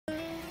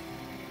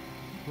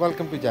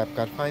Welcome to Jap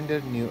Car Finder,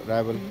 new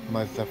arrival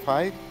Mazda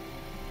 5.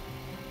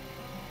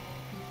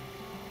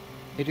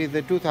 It is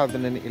a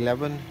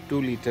 2011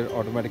 2-liter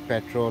automatic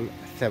petrol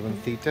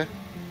 7-seater.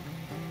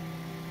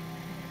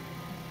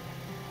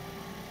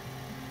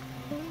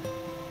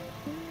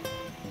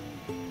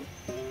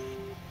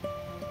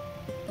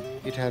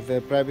 It has a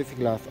privacy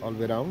glass all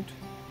the way around.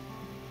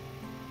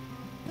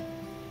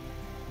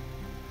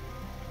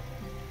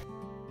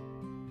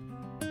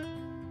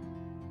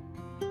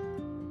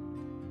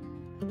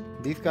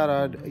 These cars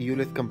are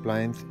ULEZ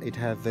compliance. It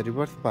has a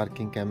reverse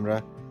parking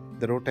camera.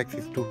 The road tax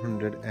is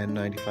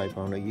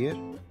 £295 a year.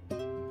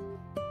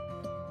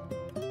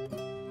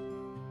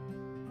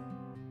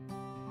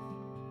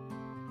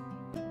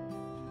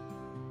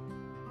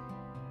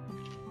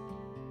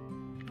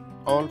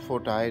 All 4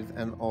 tires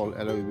and all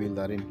alloy wheels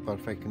are in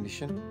perfect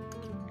condition.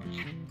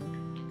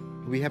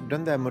 We have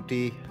done the MOT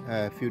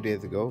a few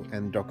days ago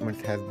and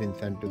documents has been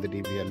sent to the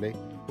DVLA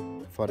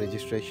for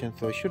registration,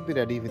 so it should be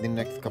ready within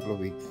the next couple of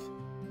weeks.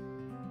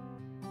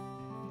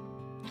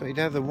 So it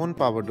has a one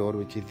power door,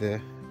 which is the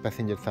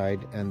passenger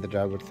side, and the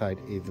driver side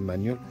is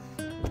manual.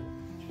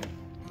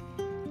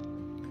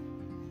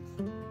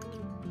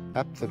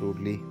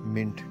 Absolutely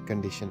mint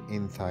condition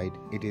inside.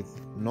 It is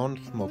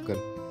non-smoker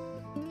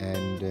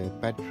and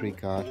pet-free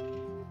car.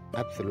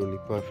 Absolutely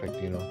perfect,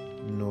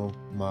 no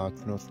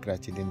marks, no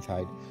scratches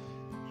inside,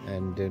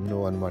 and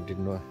no unwanted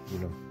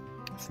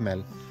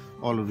smell.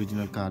 All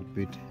original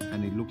carpet,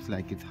 and it looks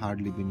like it's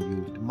hardly been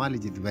used.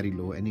 Mileage is very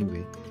low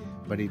anyway,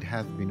 but it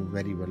has been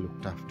very well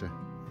looked after.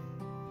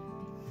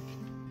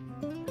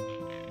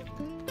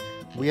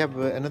 We have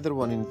another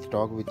one in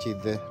stock which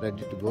is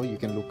ready to go. You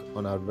can look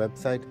on our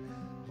website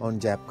on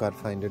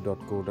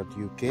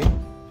japcarfinder.co.uk.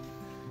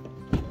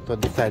 So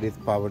this side is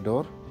power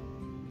door,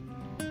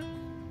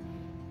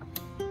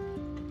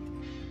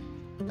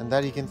 and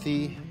that you can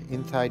see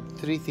inside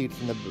 3 seats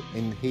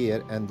in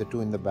here and the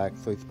 2 in the back,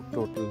 so it's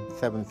total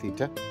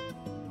 7-seater.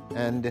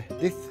 And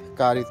this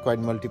car is quite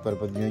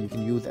multi-purpose. You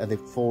can use as a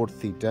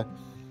 4-seater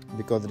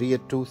because rear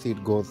 2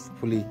 seat goes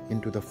fully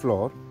into the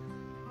floor,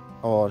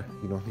 or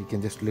you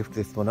can just lift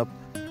this one up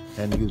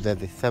and use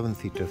as a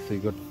 7-seater. So you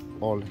got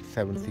all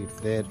 7 seats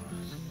there.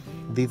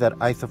 These are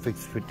isofix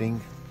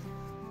fitting,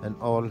 and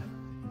all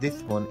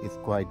this one is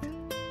quite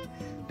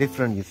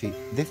different. You see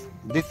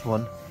this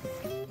one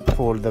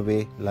folds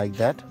away like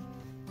that,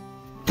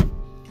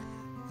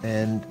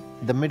 and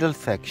the middle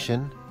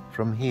section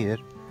from here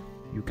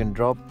you can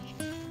drop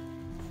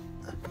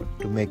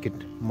to make it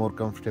more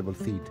comfortable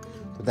seat,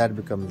 so that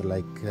becomes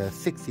like a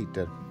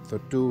 6-seater, so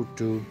 2,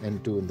 2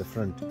 and 2 in the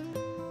front,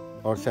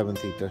 or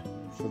 7-seater.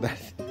 So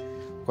that's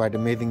quite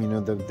amazing.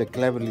 The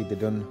cleverly they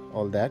done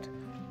all that.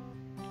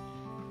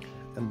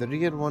 And the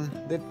rear one,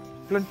 there's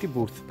plenty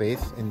boot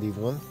space in these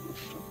ones.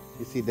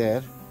 You see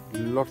there,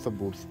 lots of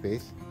boot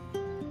space,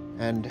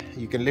 and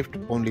you can lift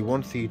only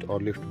one seat or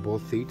lift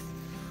both seats.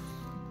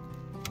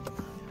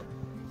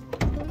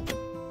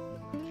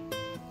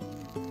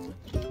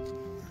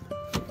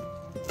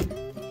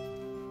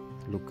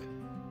 Look,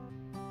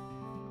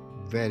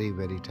 very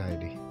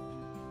tidy.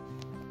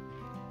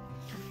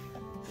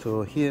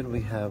 So here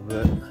we have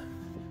a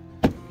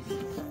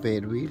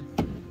spare wheel.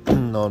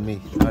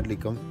 Normally hardly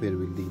comes spare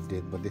wheel these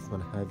days, but this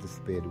one has a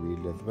spare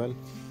wheel as well.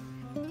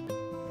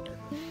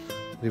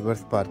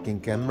 Reverse parking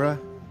camera,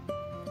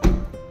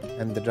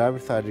 and the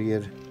driver's side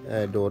rear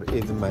door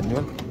is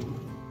manual.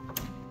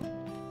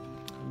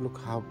 Look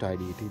how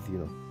tidy it is,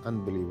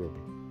 unbelievable.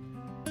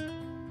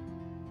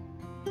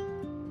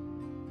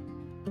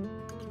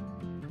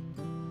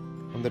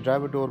 On the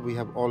driver door we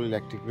have all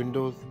electric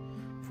windows,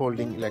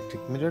 folding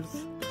electric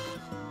mirrors.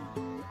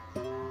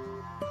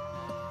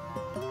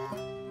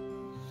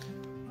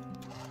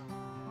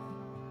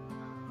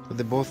 So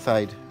they both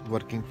sides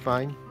working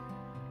fine.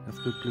 Let's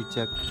quickly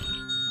check.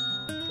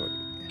 Sorry.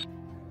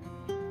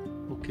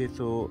 Okay,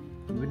 so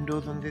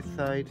windows on this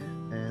side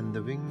and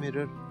the wing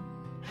mirror,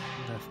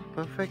 that's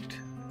perfect.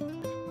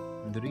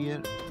 In the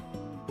rear,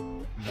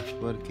 that's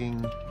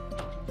working,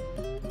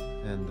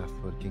 and that's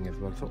working as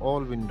well. So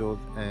all windows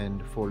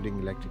and folding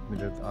electric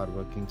mirrors are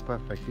working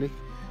perfectly.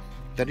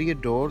 The rear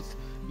doors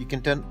you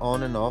can turn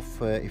on and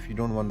off if you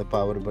don't want the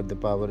power, but the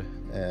power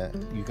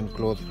you can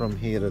close from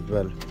here as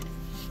well,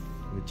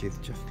 which is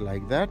just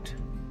like that.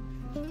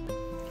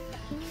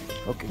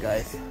 Okay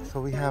guys, so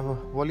we have a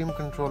volume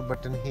control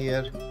button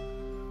here,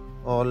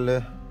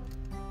 all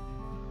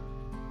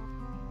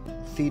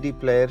CD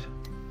player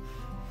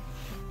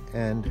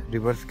and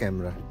reverse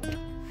camera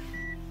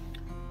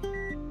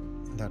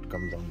that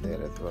comes on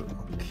there as well.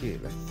 Okay,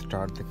 let's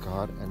start the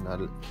car and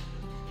I'll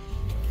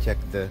check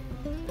the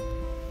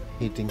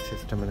heating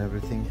system and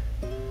everything,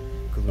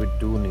 because we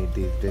do need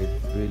these days.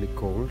 It's really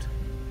cold.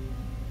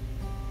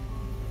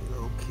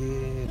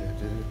 Okay,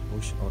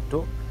 push auto.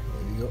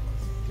 There we go.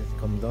 Just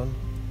comes on.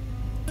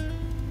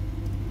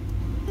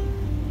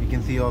 You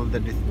can see all the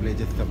display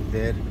just up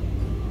there,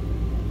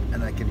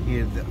 and I can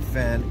hear the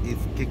fan is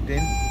kicked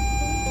in.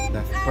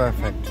 That's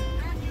perfect.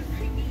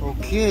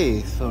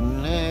 Okay, so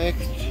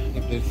next,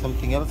 if there's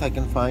something else I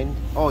can find.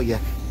 Oh yeah,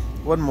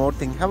 one more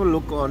thing, have a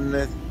look on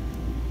the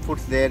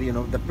foots there, you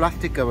know, the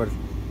plastic covers.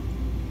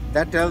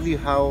 That tells you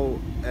how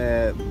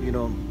you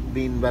know,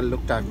 been well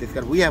looked at this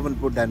car. We haven't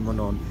put that one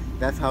on.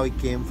 That's how it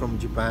came from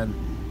Japan,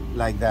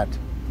 like that.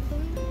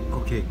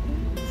 Okay,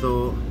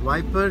 so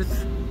wipers,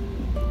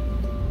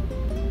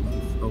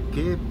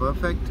 okay,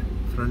 perfect.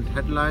 Front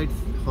headlights,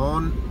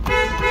 horn,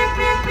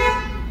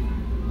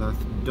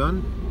 that's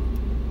done.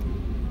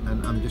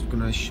 And I'm just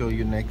gonna show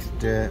you next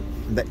the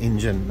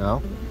engine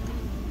now,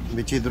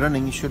 which is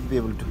running. You should be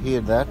able to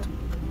hear that.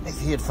 It's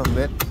here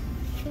somewhere.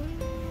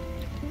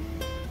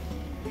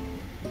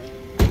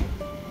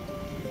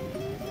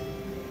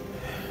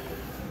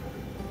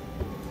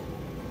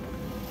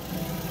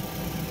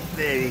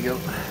 There you go.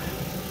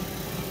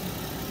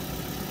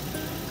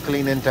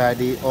 Clean and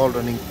tidy, all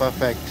running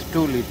perfect.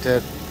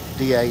 2-liter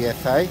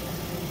DISI.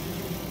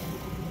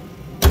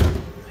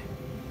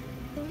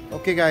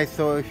 Okay guys,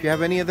 so if you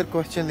have any other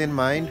questions in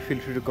mind, feel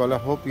free to call. I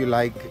hope you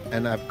like,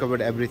 and I've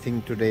covered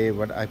everything today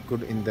what I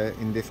could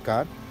in this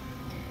car.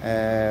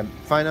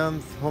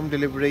 Finance, home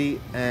delivery,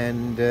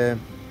 and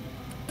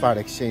part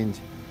exchange.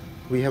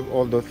 We have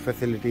all those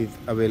facilities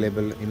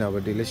available in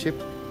our dealership.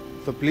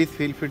 So please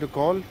feel free to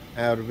call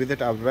or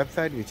visit our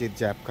website, which is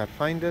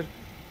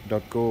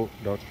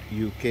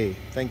japcarfinder.co.uk.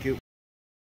 Thank you.